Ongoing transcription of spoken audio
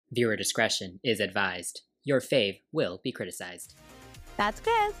Viewer discretion is advised. Your fave will be criticized. That's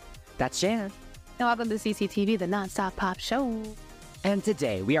Chris. That's Shan. And welcome to CCTV, the nonstop pop show. And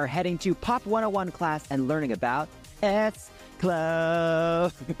today we are heading to Pop 101 class and learning about S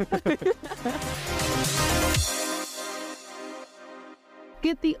Club.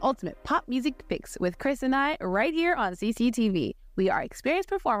 Get the ultimate pop music fix with Chris and I right here on CCTV. We are experienced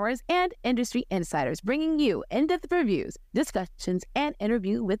performers and industry insiders bringing you in-depth reviews, discussions, and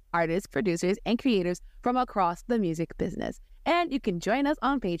interview with artists, producers, and creators from across the music business. And you can join us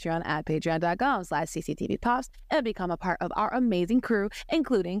on Patreon at patreon.com/cctvpops and become a part of our amazing crew,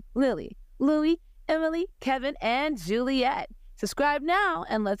 including Lily, Louie, Emily, Kevin, and Juliet. Subscribe now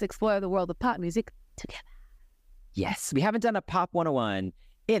and let's explore the world of pop music together. Yes, we haven't done a Pop 101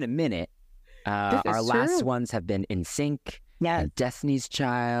 in a minute. Our last ones have been In Sync, and Destiny's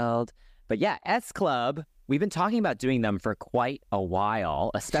Child. But yeah, S Club, we've been talking about doing them for quite a while,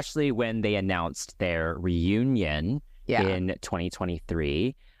 especially when they announced their reunion in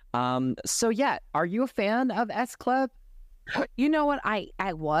 2023. So yeah, are you a fan of S Club? You know what? I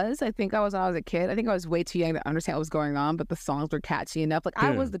think I was when I was a kid. I think I was way too young to understand what was going on, but the songs were catchy enough. Like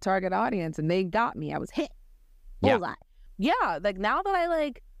I was the target audience and they got me. I was hit. Yeah, like now that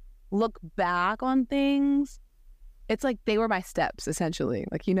I look back on things, it's like they were my steps essentially.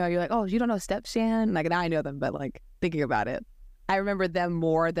 Like, you know, you're like, oh, you don't know Steps, Shan? Like now I know them, but like thinking about it, I remember them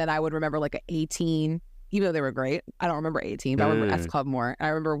more than I would remember like an 18, even though they were great. I don't remember 18, but I remember S Club more. And I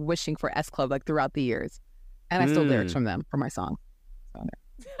remember wishing for S Club like throughout the years. And I stole lyrics from them for my song.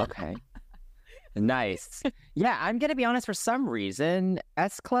 Okay. Nice. Yeah, I'm going to be honest, for some reason,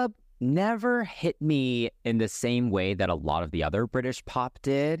 S Club never hit me in the same way that a lot of the other British pop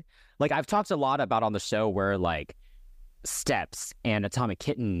did. Like I've talked a lot about on the show where like Steps and Atomic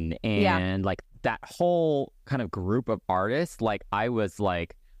Kitten and like that whole kind of group of artists, like I was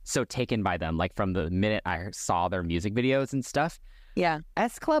like so taken by them, like from the minute I saw their music videos and stuff. Yeah.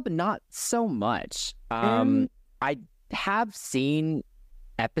 S Club, not so much. I have seen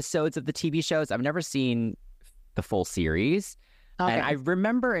episodes of the TV shows. I've never seen the full series. Okay. And I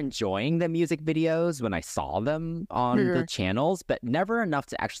remember enjoying the music videos when I saw them on the channels, but never enough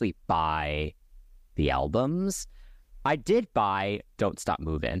to actually buy the albums. I did buy Don't Stop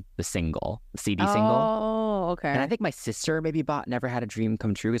Movin', the single, the CD single. Oh, okay. And I think my sister maybe bought Never Had a Dream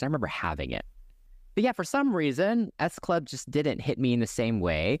Come True because I remember having it. But yeah, for some reason, S Club just didn't hit me in the same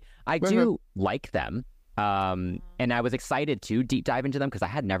way. I do like them. And I was excited to deep dive into them because I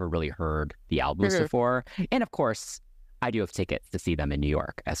had never really heard the albums before. And of course, I do have tickets to see them in New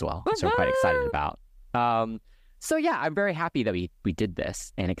York as well, so I'm quite excited about. So yeah, I'm very happy that we did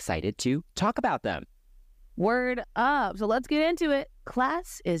this and excited to talk about them. Word up. So let's get into it.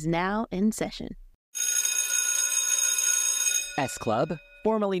 Class is now in session. S Club,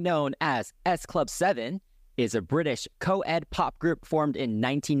 formerly known as S Club 7, is a British co-ed pop group formed in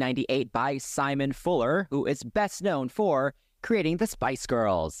 1998 by Simon Fuller, who is best known for creating the Spice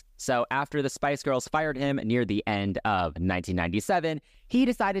Girls. So after the Spice Girls fired him near the end of 1997, he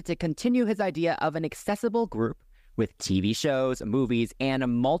decided to continue his idea of an accessible group with TV shows, movies, and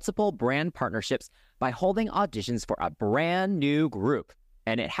multiple brand partnerships by holding auditions for a brand new group.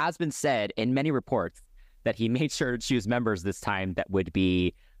 And it has been said in many reports that he made sure to choose members this time that would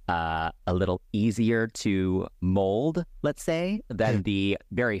be a little easier to mold, let's say, than the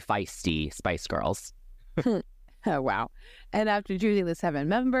very feisty Spice Girls. Oh, wow. And after choosing the 7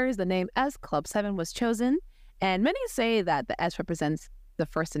 members, the name S Club 7 was chosen. And many say that the S represents the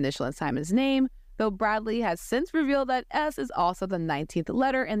first initial in Simon's name, though Bradley has since revealed that S is also the 19th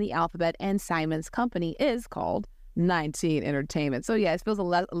letter in the alphabet, and Simon's company is called 19 Entertainment. So yeah, it feels a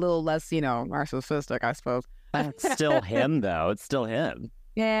little less, narcissistic, I suppose. It's still him, though. It's still him.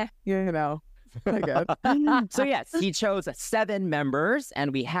 Yeah, I guess. So yes, he chose 7 members,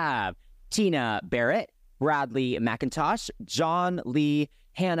 and we have Tina Barrett, Bradley McIntosh, John Lee,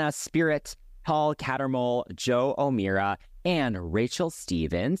 Hannah Spirit, Paul Cattermole, Joe O'Meara, and Rachel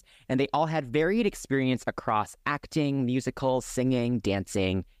Stevens. And they all had varied experience across acting, musicals, singing,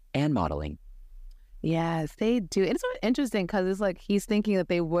 dancing, and modeling. Yes, they do. And it's sort of interesting because it's like he's thinking that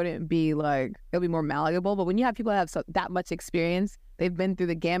they wouldn't be like, they'll be more malleable. But when you have people that have that much experience, they've been through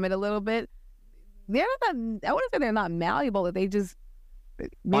the gamut a little bit. They're not, I wouldn't say they're not malleable, that they just,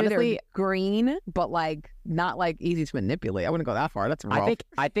 maybe honestly, they're green, but like not like easy to manipulate. I wouldn't go that far. That's rough.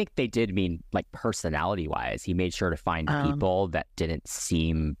 I think they did mean like personality wise. He made sure to find people that didn't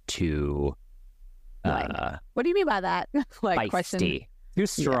seem too what do you mean by that? Like feisty, question, too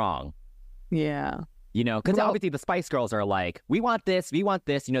strong. Yeah. You know, because obviously the Spice Girls are like, we want this. You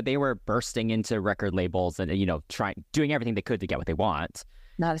know, they were bursting into record labels and, you know, doing everything they could to get what they want.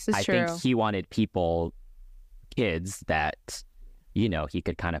 No, this is I true. think he wanted kids that, he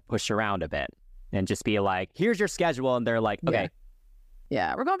could kind of push around a bit and just be like, here's your schedule. And they're like, okay.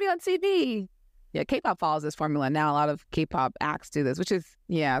 Yeah, we're going to be on TV. Yeah, K-pop follows this formula. Now a lot of K-pop acts do this, which is,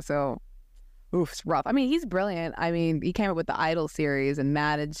 so, it's rough. I mean, he's brilliant. I mean, he came up with the Idol series and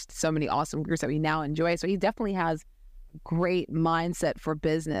managed so many awesome groups that we now enjoy. So he definitely has great mindset for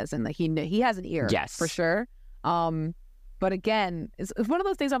business, and like he has an ear, yes, for sure. But again, it's one of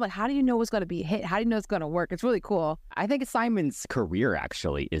those things I'm like, how do you know what's going to be a hit? How do you know it's going to work? It's really cool. I think Simon's career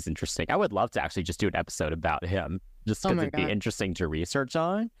actually is interesting. I would love to actually just do an episode about him, just because it'd be interesting to research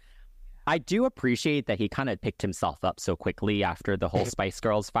on. I do appreciate that he kind of picked himself up so quickly after the whole Spice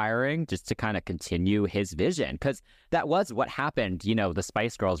Girls firing, just to kind of continue his vision, because that was what happened. The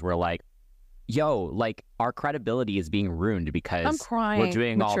Spice Girls were like, yo, like, our credibility is being ruined because we're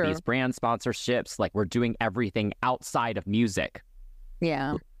doing all these brand sponsorships. Like, we're doing everything outside of music.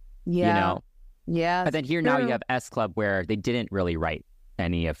 Yeah. Yeah. Yeah. But then here now you have S Club, where they didn't really write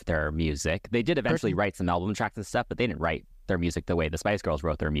any of their music. They did eventually write some album tracks and stuff, but they didn't write their music the way the Spice Girls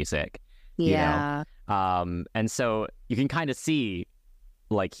wrote their music. Yeah. And so you can kind of see,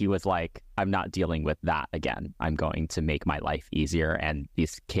 like, he was like, I'm not dealing with that again. I'm going to make my life easier, and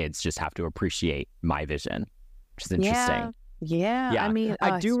these kids just have to appreciate my vision, which is interesting. Yeah. I mean,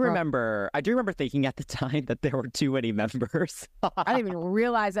 I do remember thinking at the time that there were too many members. I didn't even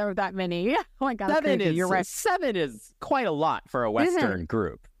realize there were that many. Oh my God, you're right. 7 is quite a lot for a Western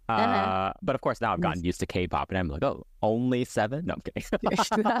group. But of course, now I've gotten used to K-pop, and I'm like, oh, only 7? No, I'm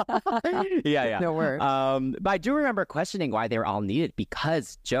kidding. Yeah. No worries. But I do remember questioning why they were all needed,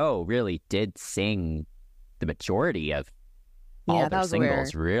 because Joe really did sing the majority of all their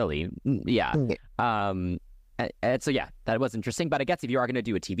singles, really. Yeah. And so, that was interesting. But I guess if you are going to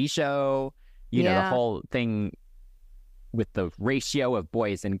do a TV show, the whole thing with the ratio of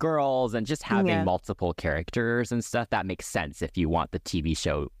boys and girls and just having multiple characters and stuff, that makes sense if you want the TV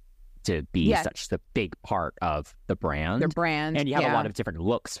show to be such the big part of the brand. And you have a lot of different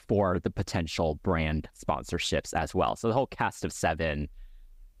looks for the potential brand sponsorships as well. So the whole cast of 7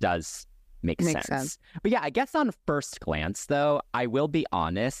 does make sense. But I guess on first glance, though, I will be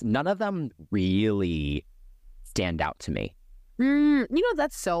honest, none of them really stand out to me.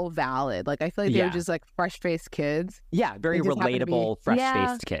 That's so valid. Like, I feel like they're just like fresh-faced kids. Yeah, very relatable,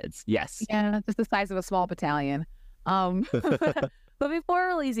 fresh-faced kids. Yes. Yeah, just the size of a small battalion. But before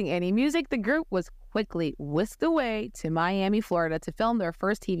releasing any music, the group was quickly whisked away to Miami, Florida to film their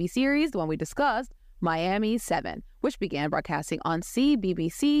first TV series, the one we discussed, Miami 7, which began broadcasting on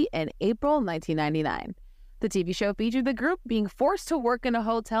CBBC in April 1999. The TV show featured the group being forced to work in a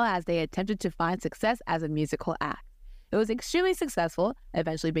hotel as they attempted to find success as a musical act. It was extremely successful,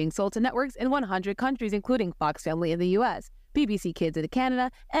 eventually being sold to networks in 100 countries, including Fox Family in the U.S., BBC Kids in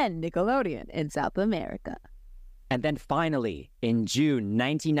Canada, and Nickelodeon in South America. And then finally, in June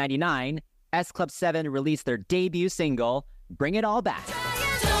 1999, S Club 7 released their debut single, Bring It All Back.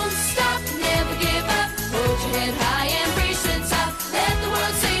 Don't stop, never give up, hold your head high and reach the top. Let the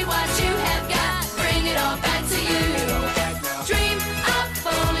world see what you have got, bring it all back to you. Dream of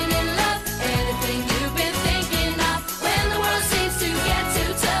falling in love, anything you've been thinking of. When the world seems to get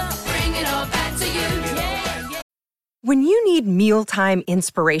too tough, bring it all back to you. When you need mealtime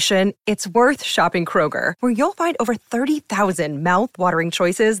inspiration, it's worth shopping Kroger, where you'll find over 30,000 mouth-watering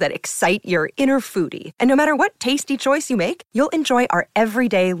choices that excite your inner foodie. And no matter what tasty choice you make, you'll enjoy our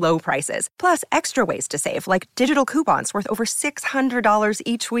everyday low prices, plus extra ways to save, like digital coupons worth over $600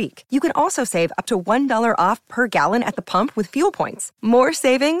 each week. You can also save up to $1 off per gallon at the pump with fuel points. More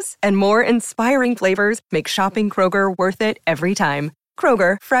savings and more inspiring flavors make shopping Kroger worth it every time.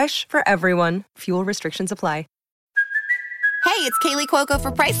 Kroger, fresh for everyone. Fuel restrictions apply. Hey, it's Kaylee Cuoco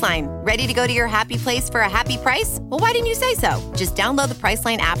for Priceline. Ready to go to your happy place for a happy price? Well, why didn't you say so? Just download the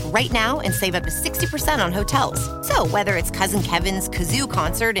Priceline app right now and save up to 60% on hotels. So whether it's Cousin Kevin's Kazoo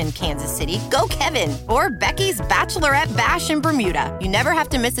Concert in Kansas City, go Kevin, or Becky's Bachelorette Bash in Bermuda, you never have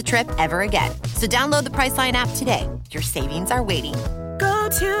to miss a trip ever again. So download the Priceline app today. Your savings are waiting. Go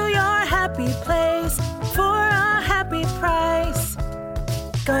to your happy place for a happy price.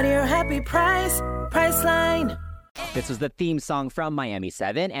 Go to your happy price, Priceline. This was the theme song from Miami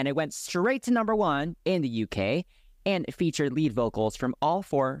 7, and it went straight to #1 in the UK, and it featured lead vocals from all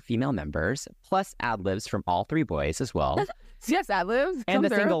 4 female members, plus ad-libs from all 3 boys as well. Yes, ad-libs. And the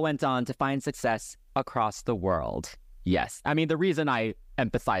single went on to find success across the world. Yes. I mean, the reason I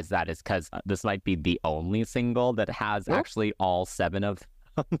emphasize that is because this might be the only single that has actually all 7 of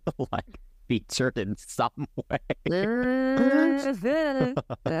them, like, featured in some way.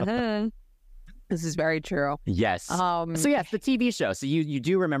 This is very true. Yes. So yes, the TV show. So you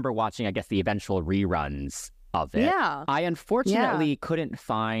do remember watching, I guess, the eventual reruns of it. Yeah. I unfortunately couldn't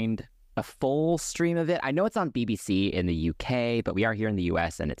find a full stream of it. I know it's on BBC in the UK, but we are here in the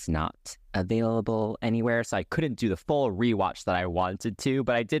US and it's not available anywhere. So I couldn't do the full rewatch that I wanted to,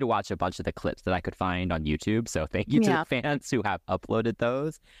 but I did watch a bunch of the clips that I could find on YouTube. So thank you to the fans who have uploaded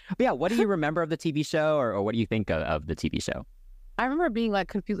those. But yeah, what do you remember of the TV show, or what do you think of the TV show? I remember being like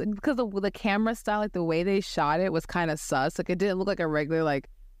confused because the camera style, like the way they shot it was kind of sus. Like it didn't look like a regular like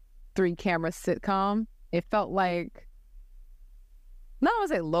 3-camera sitcom. It felt like, not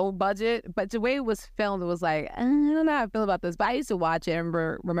want to say low budget, but the way it was filmed, it was like, I don't know how I feel about this. But I used to watch it and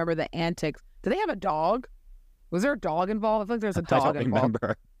remember the antics. Did they have a dog? Was there a dog involved? I feel like there's a dog I don't involved.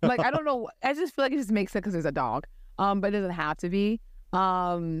 remember. Like, I don't know. I just feel like it just makes sense because there's a dog. But it doesn't have to be.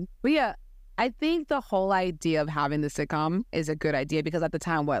 But yeah, I think the whole idea of having the sitcom is a good idea because at the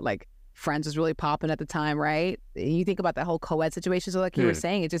time, like Friends was really popping at the time, right? And you think about that whole co-ed situation. So like you were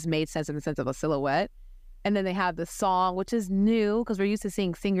saying, it just made sense in the sense of a silhouette. And then they have the song, which is new because we're used to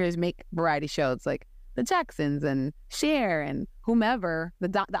seeing singers make variety shows like the Jacksons and Cher and whomever, the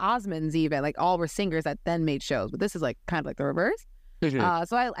Osmonds even, like all were singers that then made shows. But this is like kind of like the reverse.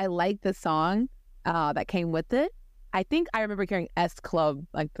 So I like the song that came with it. I think I remember hearing S Club,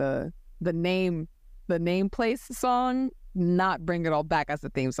 like the name place song, not Bring It All Back as the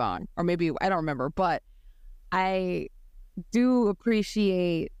theme song. Or maybe, I don't remember. But I do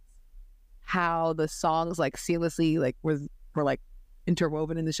appreciate how the songs like seamlessly like were like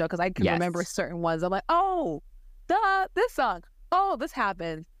interwoven in the show because I can remember certain ones. I'm like, oh, this song, oh, this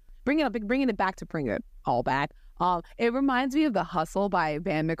happened. Bringing it back to Bring It All Back. It reminds me of The Hustle by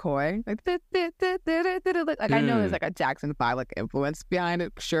Van McCoy. Like I know there's like a Jackson 5 like influence behind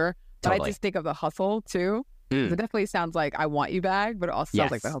it, sure, but Totally. I just think of The Hustle too. It definitely sounds like I Want You Back, but it also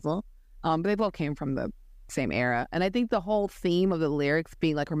sounds like The Hustle. But they both came from the same era. And I think the whole theme of the lyrics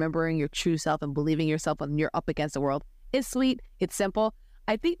being like remembering your true self and believing yourself when you're up against the world is sweet. It's simple.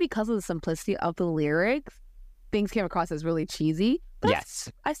 I think because of the simplicity of the lyrics, things came across as really cheesy. But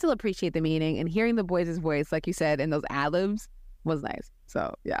I still appreciate the meaning. And hearing the boys' voice, like you said, in those ad-libs was nice.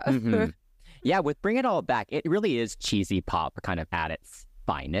 So, yeah. Yeah, with Bring It All Back, it really is cheesy pop kind of at its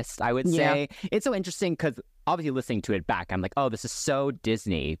finest, I would say. It's so interesting because obviously listening to it back, I'm like, oh, this is so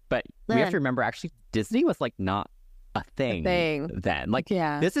Disney. But we have to remember, actually, Disney was like not a thing then. Like,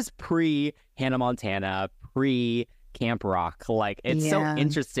 this is pre-Hannah Montana, pre-Camp Rock. Like, it's so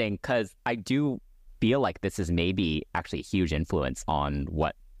interesting because I do feel like this is maybe actually a huge influence on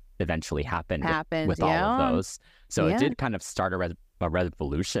what eventually happened with all of those. So it did kind of start a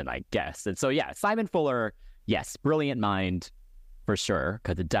revolution, I guess. And so, yeah, Simon Fuller, yes, brilliant mind for sure,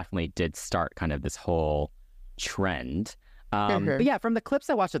 because it definitely did start kind of this whole trend. But yeah, from the clips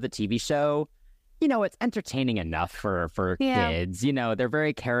I watched of the TV show, you know, it's entertaining enough for kids. You know, they're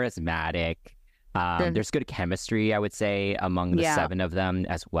very charismatic. There's good chemistry, I would say, among the 7 of them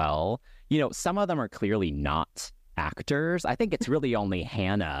as well. You know, some of them are clearly not actors. I think it's really only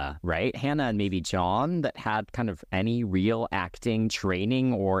Hannah, right? Hannah and maybe John that had kind of any real acting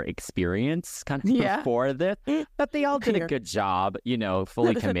training or experience kind of before this. But they all did a good job, you know,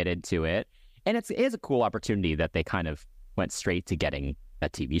 fully committed to it. And it is a cool opportunity that they kind of went straight to getting a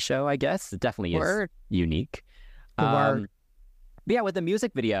TV show, I guess. It definitely is unique. But yeah, with the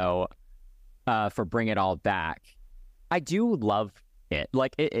music video for Bring It All Back, I do love it.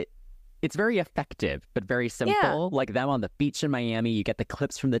 Like, it's very effective, but very simple. Like them on the beach in Miami, you get the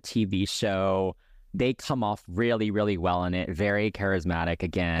clips from the TV show. They come off really, really well in it. Very charismatic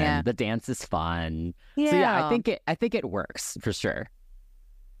again. The dance is fun. So yeah, I think it works for sure.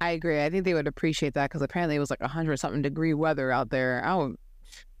 I agree. I think they would appreciate that because apparently it was like 100-something degree weather out there. Oh,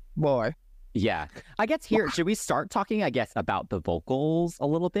 boy. Yeah. I guess here, should we start talking, I guess, about the vocals a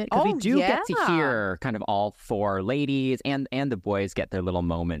little bit? Because we do get to hear kind of all 4 ladies and the boys get their little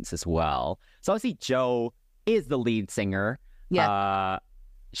moments as well. So obviously Jo is the lead singer. Yeah.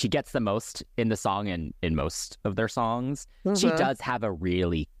 She gets the most in the song and in most of their songs. She does have a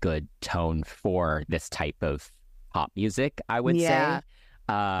really good tone for this type of pop music, I would say.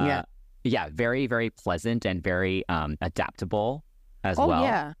 Yeah, very, very pleasant and very adaptable as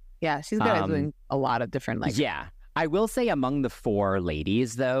well. Yeah, she's good at doing a lot of different like. Yeah, I will say among the 4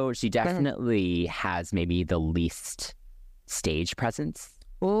 ladies, though, she definitely has maybe the least stage presence.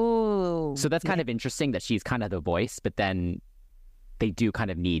 Ooh. So that's kind of interesting that she's kind of the voice, but then they do kind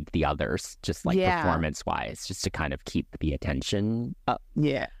of need the others, just like performance-wise, just to kind of keep the attention up.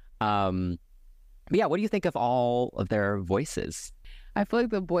 Yeah. But yeah, what do you think of all of their voices? I feel like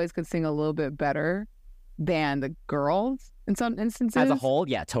the boys could sing a little bit better than the girls in some instances. As a whole,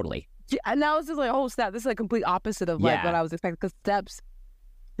 yeah, totally. And now it's just like, oh snap, this is like complete opposite of like what I was expecting. Because Steps,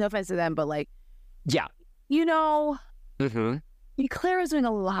 no offense to them, but like, Yeah. you know, Mm-hmm. Claire was doing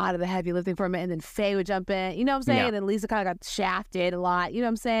a lot of the heavy lifting for a minute, and then Faye would jump in. You know what I'm saying? Yeah. And then Lisa kind of got shafted a lot. You know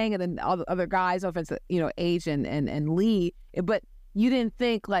what I'm saying? And then all the other guys, no offense to, Age and Lee, but you didn't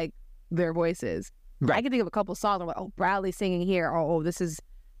think like their voices. Right. I can think of a couple songs. I'm like, oh, Bradley singing here. Oh, this is,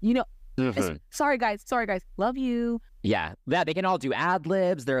 Mhm. sorry guys, love you. Yeah. They can all do ad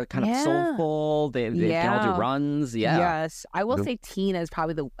libs. They're kind of soulful. They can all Yeah. do runs. Yeah. Yes, I will Mhm. say Tina is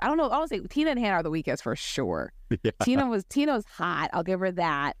probably I don't know. I would say Tina and Hannah are the weakest for sure. Yeah. Tina was hot. I'll give her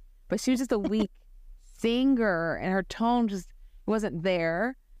that. But she was just a weak singer, and her tone just wasn't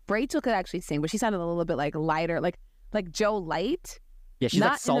there. Rachel could actually sing, but she sounded a little bit like lighter, like Joe Light. Yeah, she's Not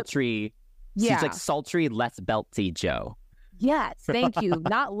like in the- sultry. Yeah. She's like sultry, less belty Joe. Yes, thank you.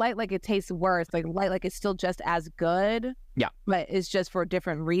 Not light like it tastes worse, like light like it's still just as good. Yeah. But it's just for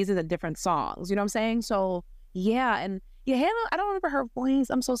different reasons and different songs. You know what I'm saying? So yeah, and Hannah, I don't remember her voice.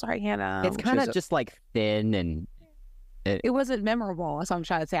 I'm so sorry, Hannah. It's kind of just like thin and It wasn't memorable. That's what I'm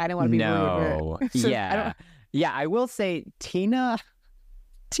trying to say. I didn't want to be rude. no. but it's just- I Yeah. don't- Yeah, I will say Tina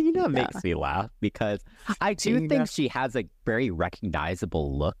makes me laugh because I do Tina. think she has a very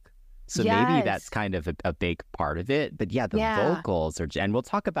recognizable look. So maybe Yes. that's kind of a big part of it. But yeah, the Yeah. vocals are, and we'll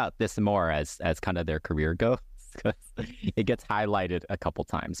talk about this more as kind of their career goes, because it gets highlighted a couple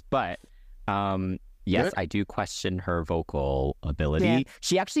times. But yes, I do question her vocal ability. Yeah.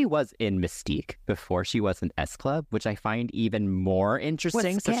 She actually was in Mystique before she was in S Club, which I find even more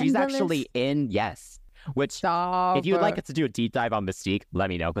interesting. So she's actually in, which Stop. if you'd like us to do a deep dive on Mystique, let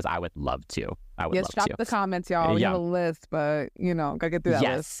me know because I would love to. I would Yes, love drop to. the comments, y'all. We Yeah. have a list, but gotta get through that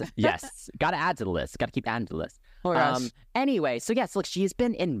list. yes. Got to add to the list. Got to keep adding to the list. Oh gosh. Anyway, so yes, look, she's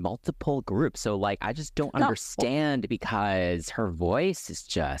been in multiple groups. So like, I just don't understand because her voice is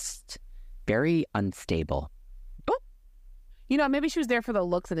just very unstable. Maybe she was there for the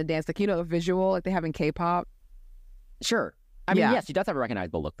looks and the dance, like the visual, like they have in K-pop. Sure. I mean, Yeah. yes, she does have a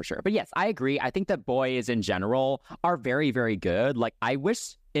recognizable look for sure. But yes, I agree. I think that boys in general are very, very good. Like, I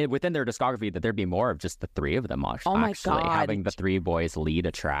wish within their discography that there'd be more of just the three of them. Oh my actually, God. having the three boys lead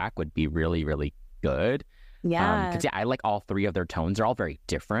a track would be really, really good. Yeah. Because I like all three of their tones. They're all very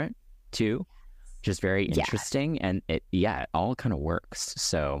different too, just very Yes. interesting, and it all kind of works.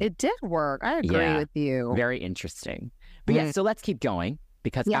 So It did work. I agree Yeah. with you. very interesting. But yeah, so let's keep going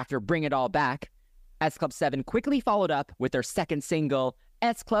because Yeah. after Bring It All Back, S Club 7 quickly followed up with their second single,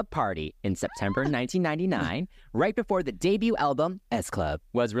 S Club Party, in September 1999, right before the debut album, S Club,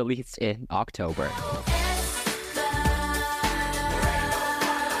 was released in October.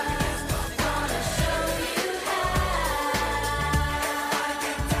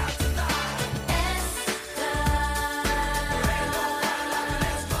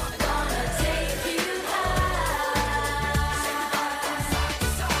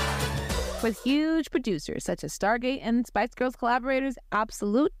 With huge producers such as Stargate and Spice Girls collaborators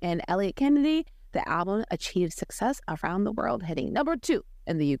Absolute and Elliot Kennedy, the album achieved success around the world, hitting number 2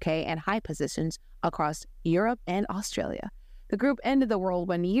 in the UK and high positions across Europe and Australia. The group ended the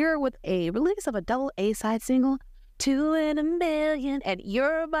whirlwind year with a release of a double A-side single, 2 in a Million, and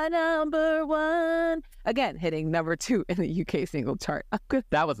You're My Number One. Again, hitting number 2 in the UK single chart.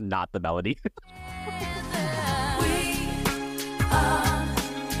 That was not the melody.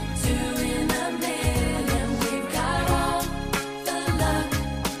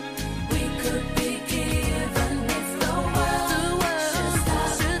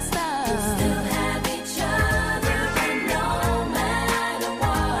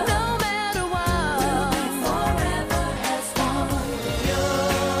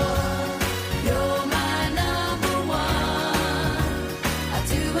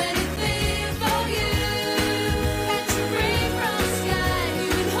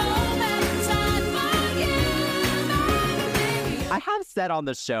 I have said on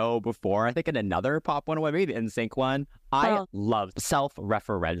the show before, I think in another Pop 101, maybe the NSYNC one, I love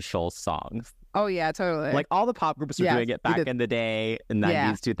self-referential songs. Oh, yeah, totally. Like all the pop groups were Yes, doing it we back did. in the day, in the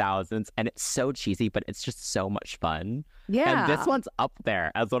 90s, 2000s, and it's so cheesy, but it's just so much fun. yeah. And this one's up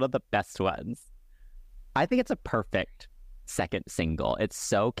there as one of the best ones. I think it's a perfect second single. It's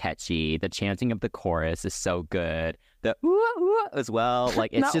so catchy. The chanting of the chorus is so good. The ooh, ooh, as well.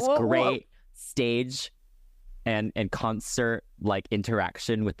 Like, it's Not just whoa, whoa. great stage and concert like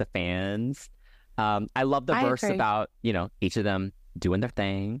interaction with the fans. I love the I verse agree. about, each of them doing their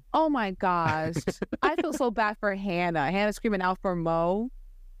thing. Oh my gosh. I feel so bad for Hannah. Hannah screaming out for Mo.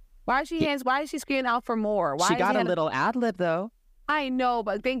 Why is she screaming out for more? Why She is got a Hannah- little ad lib though. I know,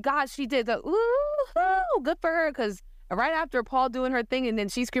 but thank God she did the ooh, good for her, because right after Paul doing her thing and then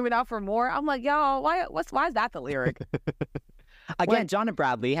she's screaming out for more. I'm like, y'all, why is that the lyric? Again, John and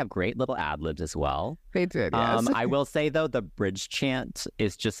Bradley have great little ad-libs as well. They did, yes. I will say, though, the bridge chant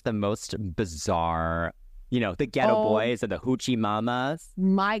is just the most bizarre, the Ghetto Boys and the Hoochie Mamas.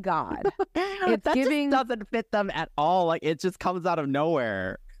 My God. It's that giving... just doesn't fit them at all. Like, it just comes out of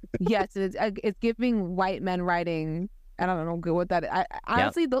nowhere. Yes, it's giving white men writing... I don't know good what that is. I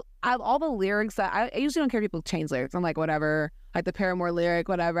honestly, all the lyrics that I usually don't care if people change lyrics. I'm like, whatever. Like the Paramore lyric,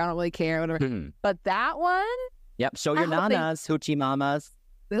 whatever. I don't really care, whatever. But that one... Yep, show your nanas, Hoochie Mamas.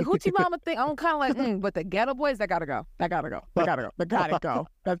 The Hoochie Mama thing, I'm kind of like, but the Ghetto Boys, that gotta go. That gotta go. That gotta go. That gotta go.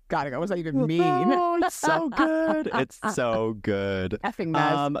 That gotta go. What's that even mean? Oh, it's so good. It's so good. Effing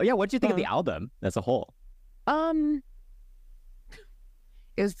mess. Yeah, what do you think of the album as a whole? It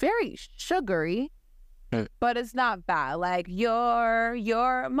was very sugary, but it's not bad. Like,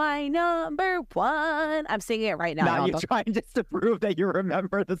 you're my number one. I'm singing it right now. Now you're trying just to prove that you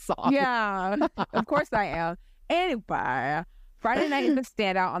remember the song. Yeah, of course I am. Anyway, Friday Night is a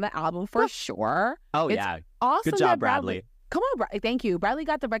standout on the album for sure. Oh, it's yeah. Awesome. Good job, Bradley. Come on, thank you. Bradley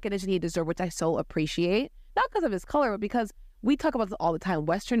got the recognition he deserved, which I so appreciate. Not because of his color, but because we talk about this all the time.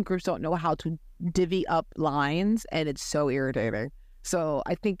 Western groups don't know how to divvy up lines, and it's so irritating. So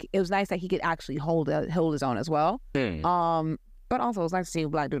I think it was nice that he could actually hold his own as well. But also it was nice to see a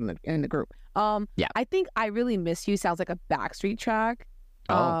black dude in the group. Yeah. I think I Really Miss You sounds like a Backstreet track.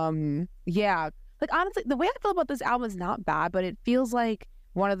 Yeah. Like, honestly, the way I feel about this album is not bad, but it feels like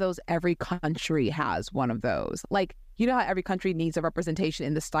one of those every country has one of those. Like, you know how every country needs a representation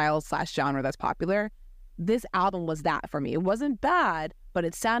in the style/genre that's popular? This album was that for me. It wasn't bad, but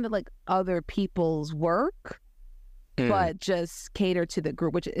it sounded like other people's work, but just catered to the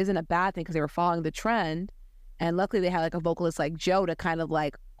group, which isn't a bad thing because they were following the trend. And luckily they had like a vocalist like Joe to kind of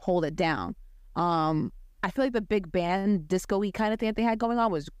like hold it down. I feel like the big band disco-y kind of thing that they had going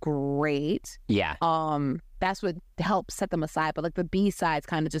on was great. Yeah. That's what helped set them aside. But like the B-sides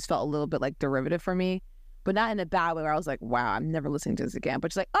kind of just felt a little bit like derivative for me, but not in a bad way where I was like, wow, I'm never listening to this again.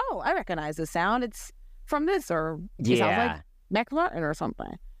 But just like, oh, I recognize this sound. It's from this, or it sounds like Mac Martin or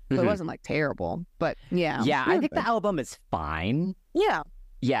something. So it wasn't like terrible, but yeah. Yeah, I think the album is fine. Yeah.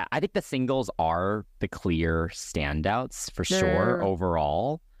 Yeah, I think the singles are the clear standouts for sure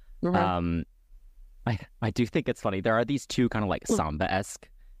overall. I do think it's funny. There are these two kind of like samba-esque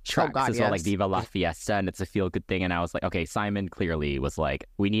tracks as well, like Viva La Fiesta, and it's a feel-good thing. And I was like, okay, Simon clearly was like,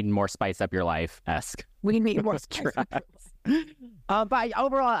 we need more spice up your life-esque. We need more spice up your life. But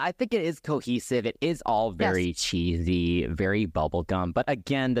overall, I think it is cohesive. It is all very cheesy, very bubblegum. But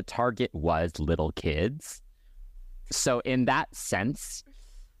again, the target was little kids. So in that sense,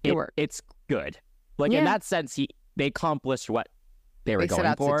 it's good. Like in that sense, they accomplished what they were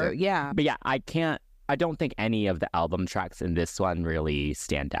going for. Yeah. But yeah, I don't think any of the album tracks in this one really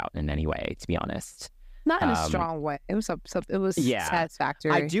stand out in any way, to be honest. Not in a strong way. It was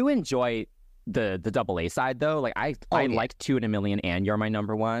satisfactory. I do enjoy the double A side though. Like I like 2 in a Million and You're My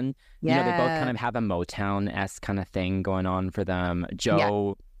Number One. Yeah. You know, they both kind of have a Motown-esque kind of thing going on for them.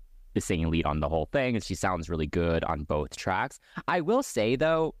 Joe is singing lead on the whole thing, and she sounds really good on both tracks. I will say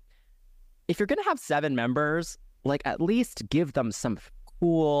though, if you're gonna have 7 members, like at least give them some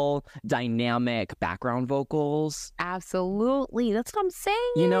cool, dynamic background vocals. Absolutely. That's what I'm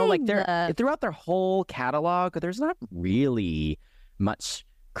saying. You know, like throughout their whole catalog, there's not really much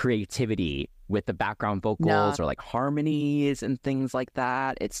creativity with the background vocals or like harmonies and things like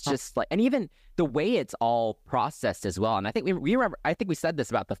that. It's just like, and even the way it's all processed as well. And I think we remember, I think we said this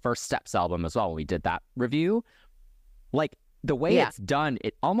about the First Steps album as well when we did that review. Like the way it's done,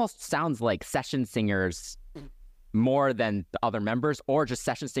 it almost sounds like session singers more than the other members, or just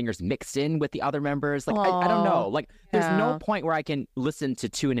session singers mixed in with the other members. Like, I don't know. Like, there's no point where I can listen to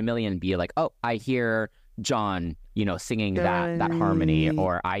 2 in a Million and be like, oh, I hear John, you know, singing that harmony,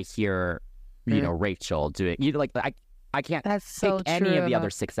 or I hear, you know, Rachel doing, you know, like, I can't pick any of the other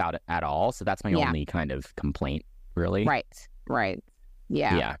 6 out at all. So that's my only kind of complaint, really. Right.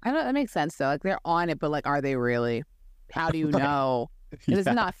 Yeah. I know that makes sense though. Like they're on it, but like, are they really? How do you know? It's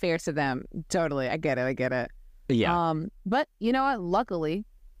not fair to them. Totally. I get it. Yeah. But you know what? Luckily,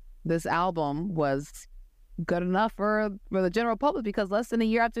 this album was good enough for the general public because less than a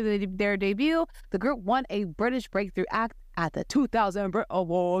year after their debut, the group won a British Breakthrough Act at the 2000 Brit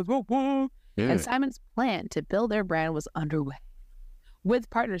Awards. And Simon's plan to build their brand was underway, with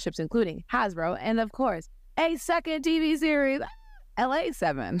partnerships including Hasbro and, of course, a second TV series, LA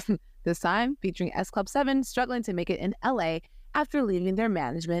 7. This time featuring S Club 7 struggling to make it in LA after leaving their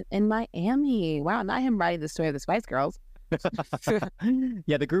management in Miami. Wow, not him writing the story of the Spice Girls.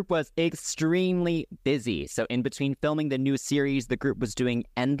 Yeah, the group was extremely busy. So in between filming the new series, the group was doing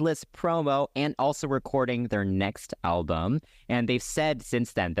endless promo and also recording their next album. And they've said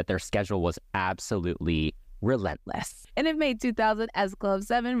since then that their schedule was absolutely relentless. And in May 2000, S Club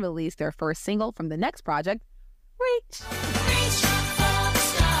 7 released their first single from the next project, Reach. Reach for the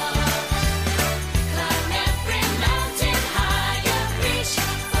stars, climb every mountain higher. Reach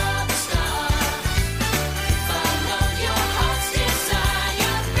for the stars, follow your heart's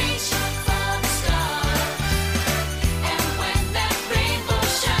desire. Reach for the stars, and when that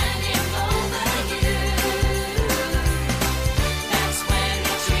rainbow's shining over you, that's when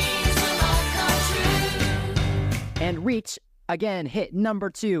your dreams will all come true. And Reach again hit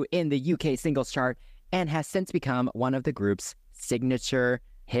number 2 in the UK singles chart and has since become one of the group's signature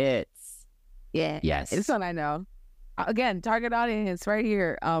hits. Yeah. Yes. This one I know. Again, target audience right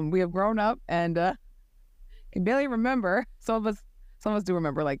here. We have grown up and can barely remember. Some of us do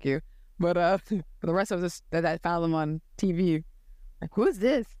remember like you. But for the rest of us that found them on TV, like, who is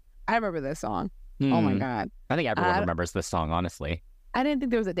this? I remember this song. Oh my God. I think everyone remembers this song, honestly. I didn't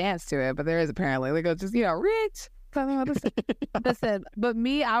think there was a dance to it, but there is apparently. Like, it's just, Reach. That's it. But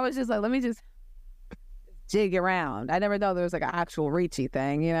me, I was just like, let me just jig around. I never know there was like an actual Reachy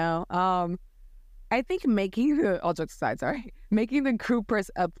thing, I think making the, all jokes aside, making the group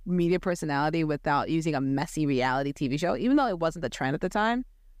a media personality without using a messy reality TV show, even though it wasn't the trend at the time,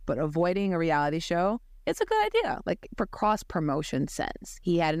 but avoiding a reality show, it's a good idea. Like for cross-promotion sense.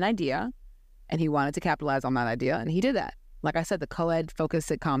 He had an idea and he wanted to capitalize on that idea and he did that. Like I said, the co-ed focused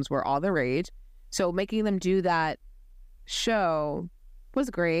sitcoms were all the rage. So making them do that show was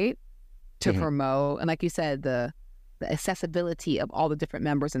great to promote. And like you said, the accessibility of all the different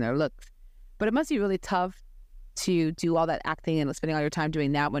members and their looks. But it must be really tough to do all that acting and spending all your time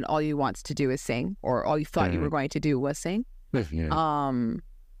doing that when all you want to do is sing, or all you thought you were going to do was sing. But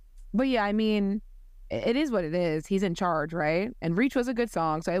yeah, I mean, it is what it is. He's in charge, right? And Reach was a good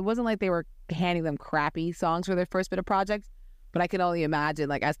song. So it wasn't like they were handing them crappy songs for their first bit of projects. But I can only imagine,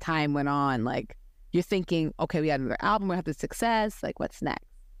 like, as time went on, like, you're thinking, okay, we had another album, we have this success, like, what's next?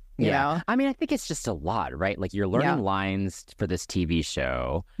 You know? I mean, I think it's just a lot, right? Like, you're learning lines for this TV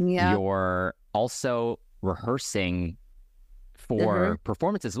show. Yeah. You're also rehearsing for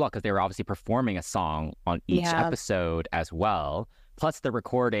performances as well, because they were obviously performing a song on each episode as well. Plus, they're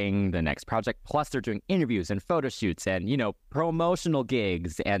recording the next project. Plus, they're doing interviews and photo shoots and, promotional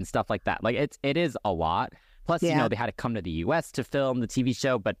gigs and stuff like that. Like, it is a lot. Plus, they had to come to the U.S. to film the TV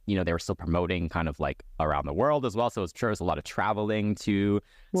show, but, they were still promoting kind of like around the world as well. So I'm sure it was a lot of traveling too.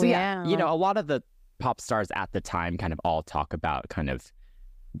 So a lot of the pop stars at the time kind of all talk about kind of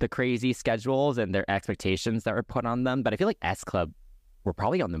the crazy schedules and their expectations that were put on them. But I feel like S Club were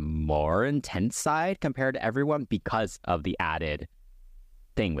probably on the more intense side compared to everyone because of the added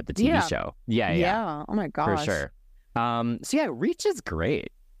thing with the TV show. Yeah. Oh my gosh. For sure. Reach is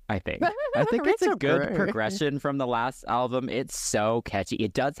great. I think it's a good progression from the last album. It's so catchy.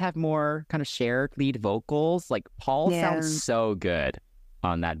 It does have more kind of shared lead vocals. Like Paul sounds so good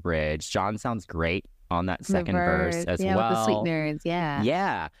on that bridge. John sounds great on that second verse as well. With the sweet nerds,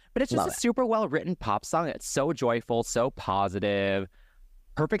 Yeah. But it's just a super well written pop song. It's so joyful, so positive.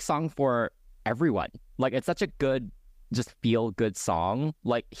 Perfect song for everyone. Like it's such a good, just feel good song.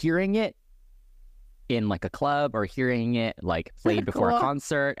 Like hearing it in like a club or hearing it like played before a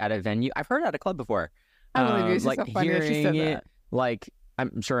concert at a venue. I've heard it at a club before. I believe you. It's like so funny hearing it that. like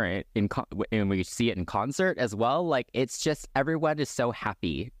I'm sure and we see it in concert as well. Like it's just everyone is so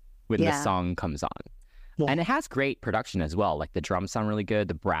happy when the song comes on. And it has great production as well. Like the drums sound really good.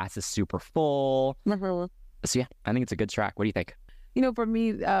 The brass is super full. So yeah, I think it's a good track. What do you think? For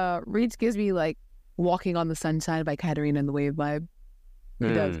me, Reach gives me like Walking on the Sunshine by Katarina and the Wave vibe. It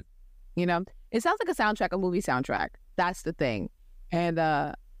does. It sounds like a soundtrack, a movie soundtrack. That's the thing. And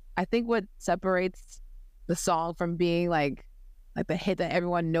I think what separates the song from being like the hit that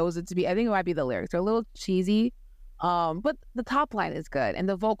everyone knows it to be, I think it might be the lyrics. They're a little cheesy, but the top line is good and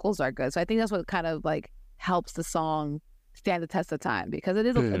the vocals are good. So I think that's what kind of like helps the song stand the test of time, because it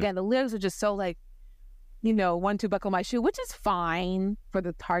is, again, the lyrics are just so like, 1, 2, buckle my shoe, which is fine for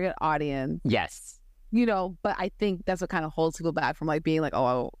the target audience. Yes. But I think that's what kind of holds people back from like being like,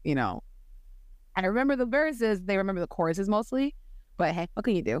 I remember the verses, they remember the choruses mostly, but hey, what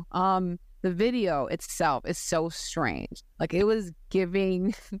can you do? The video itself is so strange. Like it was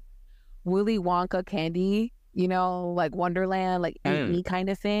giving Willy Wonka candy, like Wonderland, like eat me kind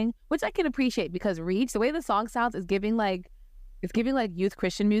of thing, which I can appreciate because Reach, the way the song sounds is giving like youth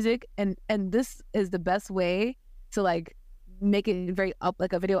Christian music, and this is the best way to like make it very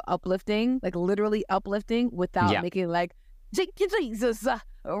like a video uplifting, like literally uplifting without making it like, Jesus,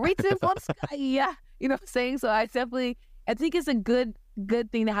 reaching for the sky, yeah. You know what I'm saying? So I think it's a good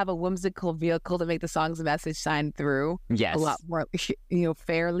thing to have a whimsical vehicle to make the song's message shine through. Yes. A lot more,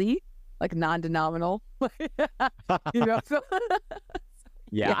 fairly, like non-denominal. So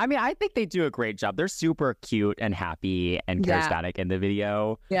Yeah, I mean, I think they do a great job. They're super cute and happy and charismatic in the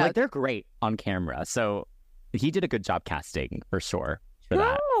video. Yeah. Like, they're great on camera. So he did a good job casting for sure for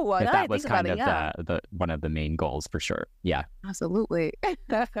that. Oh, If now that I was think about kind it, of the one of the main goals for sure. Yeah. Absolutely.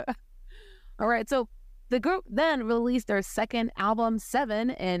 All right. So the group then released their second album, Seven,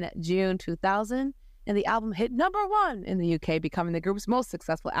 in June 2000. And the album hit #1 in the UK, becoming the group's most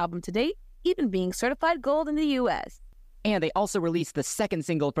successful album to date, even being certified gold in the US. And they also released the second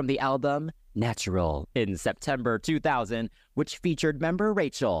single from the album, Natural, in September 2000, which featured member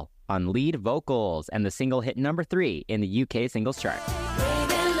Rachel on lead vocals. And the single hit #3 in the UK singles chart.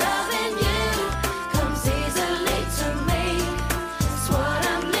 Baby, loving you comes easily to me. It's what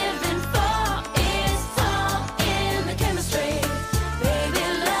I'm living for. It's all in the chemistry. Baby,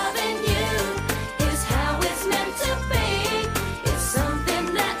 loving you is how it's meant to be. It's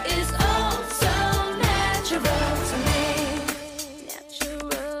something that is oh so natural to me.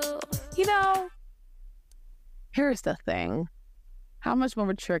 Natural. Here's the thing. How much more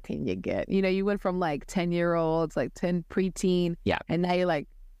mature can you get? You went from like 10-year-olds, like 10 preteen. Yeah. And now you're like,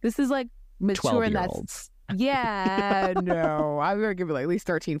 this is like mature and that's 12-year-olds. Yeah, no. I'm going to give it like at least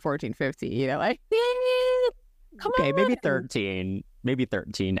 13, 14, 15, like, come Okay, on. maybe 13. Maybe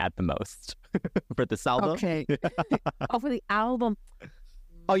 13 at the most for this album. Okay. For the album.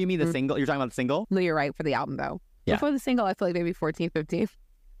 Oh, you mean the single? You're talking about the single? No, you're right for the album, though. Yeah. Before the single, I feel like maybe 14, 15.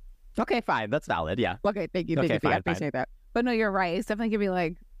 Okay, fine. That's valid. Yeah. Okay, thank you. Okay, Thank you. I fine, appreciate that. But no, you're right. It's definitely giving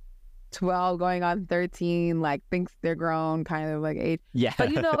like 12 going on 13, like thinks they're grown kind of like age. Yeah.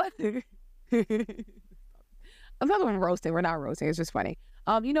 But you know what? I'm not even roasting. We're not roasting. It's just funny.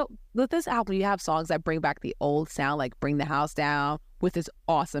 With this album, you have songs that bring back the old sound, like Bring the House Down with this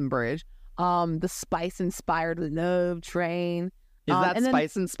awesome bridge. The Spice-inspired Love Train. Is that and then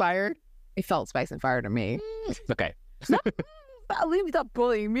Spice inspired? It felt Spice-inspired to me. Okay. Stop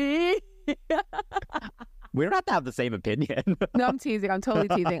bullying me. We don't have to have the same opinion. No, I'm teasing. I'm totally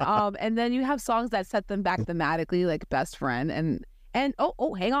teasing. And then you have songs that set them back thematically, like Best Friend, and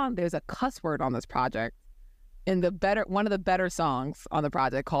hang on, there's a cuss word on this project. In one of the better songs on the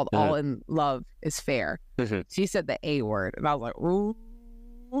project called "All in Love Is Fair," she said the A word, and I was like, ooh.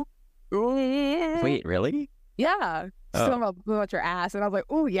 Wait, really? Yeah, something about your ass, and I was like,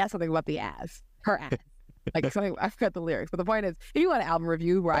 ooh, yeah, something about the ass, her ass, like something. I forgot the lyrics, but the point is, if you want an album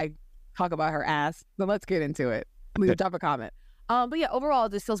review where I talk about her ass, then let's get into it. Leave drop a comment. But yeah, overall,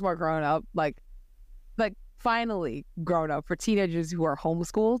 it just feels more grown up, like finally grown up for teenagers who are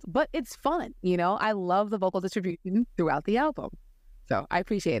homeschooled. But it's fun, I love the vocal distribution throughout the album, so I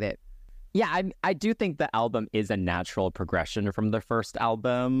appreciate it. Yeah, I do think the album is a natural progression from the first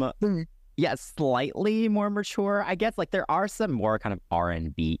album. Yeah, slightly more mature, I guess. Like, there are some more kind of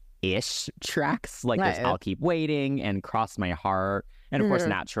R&B-ish tracks, like there's I'll Keep Waiting and Cross My Heart, and of course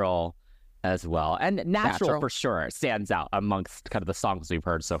Natural as well. And Natural for sure stands out amongst kind of the songs we've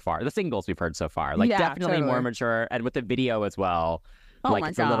heard so far, the singles we've heard so far. Like, definitely more mature, and with the video as well. Oh like, my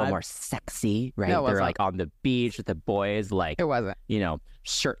it's God. a little more sexy, right? No, it They're wasn't. like on the beach with the boys, like, It wasn't.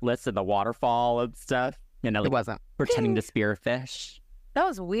 Shirtless in the waterfall and stuff. Like, It wasn't. pretending to spear fish. That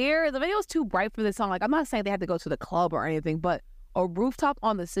was weird. The video was too bright for this song. Like, I'm not saying they had to go to the club or anything, but a rooftop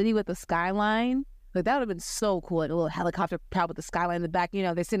on the city with the skyline, like, that would have been so cool. Like a little helicopter pad with the skyline in the back.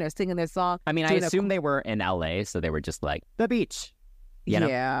 They're sitting there singing their song. I mean, I assume they were in LA, so they were just like, the beach.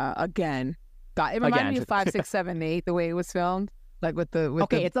 Yeah, again. God, it reminded me of 5, 6, 7, 8, the way it was filmed. Like with the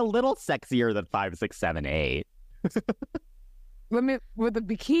it's a little sexier than 5, 6, 7, 8. with the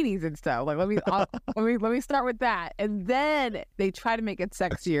bikinis and stuff. Like let me start with that, and then they try to make it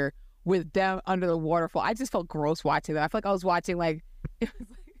sexier with them under the waterfall. I just felt gross watching that. I feel like I was watching like it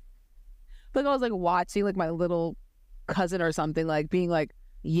was like I was like watching like my little cousin or something, like being like,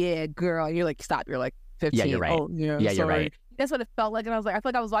 yeah, girl. And you're like, stop. You're like 15. Yeah, you're right. Oh, yeah, Yeah, you're sorry. right. That's what it felt like, and I was like, I feel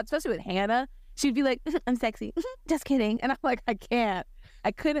like I was watching, especially with Hannah. She'd be like, I'm sexy. Just kidding. And I'm like, I can't.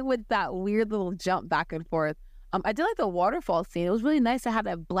 I couldn't with that weird little jump back and forth. I did like the waterfall scene. It was really nice to have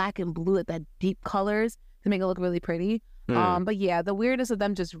that black and blue at that deep colors to make it look really pretty. But yeah, the weirdness of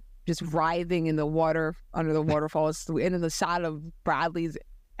them just writhing in the water under the waterfalls and in the shot of Bradley's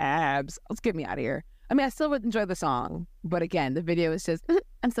abs. Let's get me out of here. I mean, I still would enjoy the song, but again, the video is just,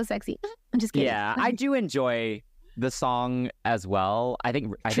 I'm so sexy. I'm just kidding. Yeah, I do enjoy the song as well. I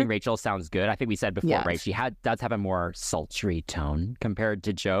think Rachel sounds good. I think we said before, Yes. right? She does have a more sultry tone compared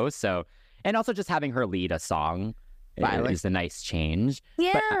to Joe. So, and also just having her lead a song is a nice change.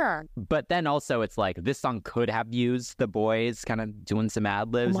 Yeah. But then also it's like this song could have used the boys kind of doing some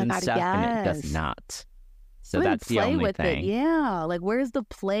ad libs and God, stuff, and it does yes. not. So Really that's the play only with thing. It. Yeah. Like, where's the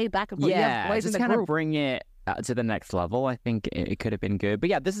play back and forth? You have Yeah, boys in just the kind of group. bring it to the next level. I think it could have been good. But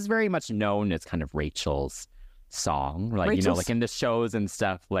yeah, this is very much known as kind of Rachel's song. Like, you know, Rachel's- like in the shows and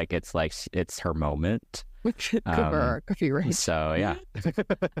stuff, like it's her moment. Good for her. Good for you, Rachel. So yeah.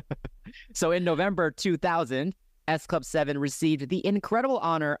 So in November 2000, S Club 7 received the incredible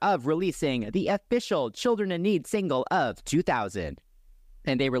honor of releasing the official Children in Need single of 2000.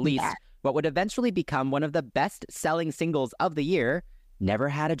 And they released what would eventually become one of the best-selling singles of the year, Never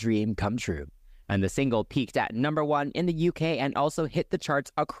Had a Dream Come True. And the single peaked at #1 in the UK and also hit the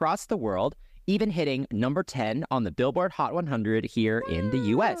charts across the world, even hitting number 10 on the Billboard Hot 100 here in the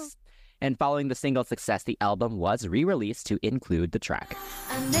US. And following the single's success, the album was re-released to include the track.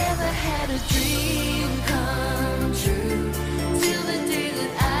 I never had a dream come true till the day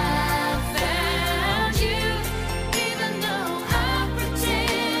that I found you. Even though I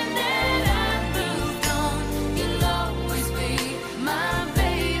pretend that I moved on, you'll always be my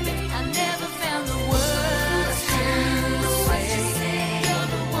baby. I never found the words to say. You're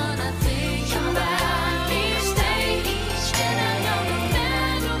the one I think about each day, and I know no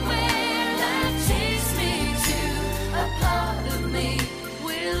matter where life takes me to, a part of me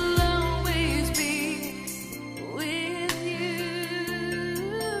will always be with you.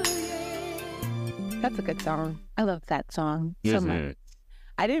 That's a good song. I love that song so much.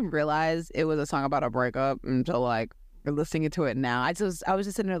 I didn't realize it was a song about a breakup until like listening to it now. I was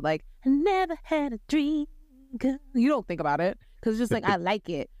just sitting there like, I never had a dream. You don't think about it because it's just like I like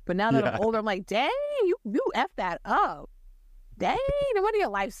it. But now that I'm older, I'm like, dang, you f that up. Dang, no wonder your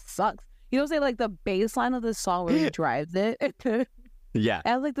life sucks. You know what I'm saying? Like the bass line of the song really drives it. It Yeah.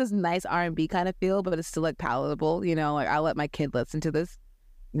 has like this nice R&B kind of feel, but it's still like palatable. You know, like I let my kid listen to this.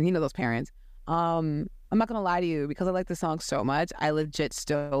 You know those parents. I'm not gonna lie to you because I like the song so much. I legit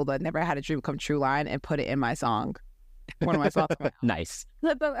stole the "Never Had a Dream Come True" line and put it in my song. One of my songs. Nice.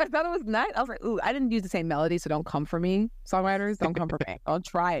 I thought it was nice. I was like, ooh, I didn't use the same melody, so don't come for me, songwriters. Don't come for me. Don't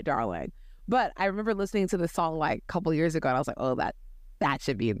try it, darling. But I remember listening to the song like a couple years ago, and I was like, oh, that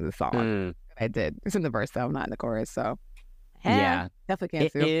should be in the song. I did. It's in the verse though, not in the chorus. So Yeah. definitely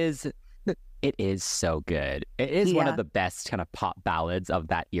can't sue. It is so good. It is one Yeah. of the best kind of pop ballads of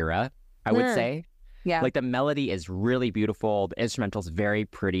that era, I would say. Yeah. Like the melody is really beautiful. The instrumental's very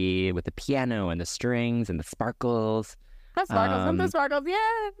pretty with the piano and the strings and the sparkles. That's sparkles. Um, The sparkles. Yeah,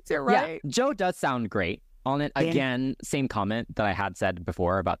 you're right. Yeah, Joe does sound great on it. Yeah. Again, same comment that I had said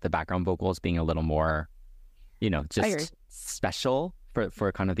before about the background vocals being a little more, you know, agree. just special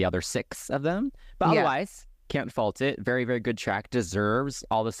for kind of the other 6 of them. But Yeah. otherwise, can't fault it. Very, very good track. Deserves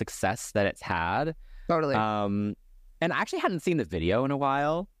all the success that it's had. Totally. And I actually hadn't seen the video in a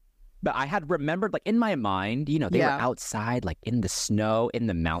while, but I had remembered, like, in my mind, you know, they were Yeah. outside, like, in the snow, in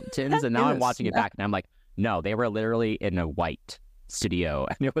the mountains, and now In I'm the watching it snow. back, and I'm like, no, they were literally in a white studio,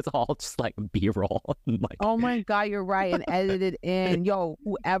 and it was all just, like, B-roll. Like, Oh my God, you're right. And edited in. Yo,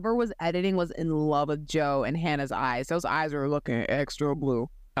 whoever was editing was in love with Joe and Hannah's eyes. Those eyes were looking extra blue.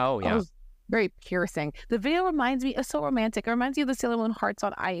 oh, It yeah. was very piercing. The video reminds me, it's so romantic. It reminds me of the Sailor Moon Hearts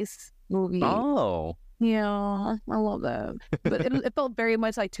on Ice movie. Oh, Yeah, I love that. But it felt very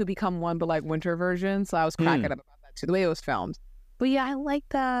much like To Become One, but like winter version. So I was cracking up about that too, the way it was filmed. But yeah, I like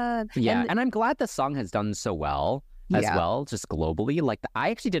that. yeah. And And I'm glad the song has done so well as Yeah. well, just globally. Like, I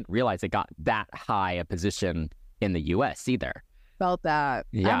actually didn't realize it got that high a position in the U.S. either. felt that.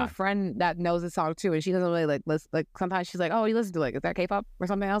 I Yeah. have a friend that knows the song too, and she doesn't really like listen. Like sometimes she's like, "Oh, you listen to like is that K-pop or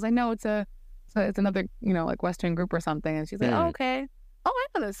something?" I was like, "No, it's another like Western group or something." And she's like, "Oh, okay. Oh,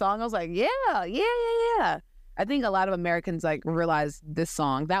 I know this song." I was like, "Yeah." I think a lot of Americans like realize this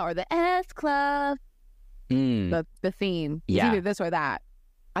song, that or the S Club, the theme. It's Yeah. either this or that.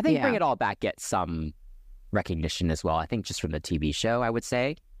 I think Yeah. Bring It All Back gets some recognition as well. I think just from the TV show, I would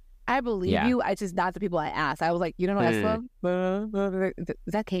say. I believe Yeah. you. I just not the people I asked. I was like, "You don't know S Club? Is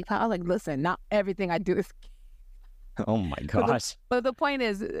that K-pop?" I was like, "Listen, not everything I do is." Oh my gosh. But the point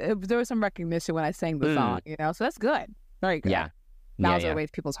is, there was some recognition when I sang the song, you know, so that's good. Very good. Yeah. That was yeah. the way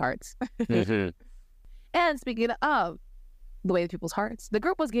to people's hearts. Mhm. And speaking of the way to people's hearts, the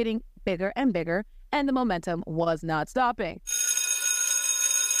group was getting bigger and bigger, and the momentum was not stopping.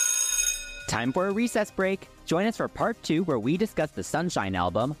 Time for a recess break. Join us for part 2, where we discuss the Sunshine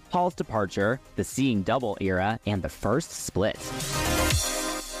album, Paul's departure, the Seeing Double era, and the first split.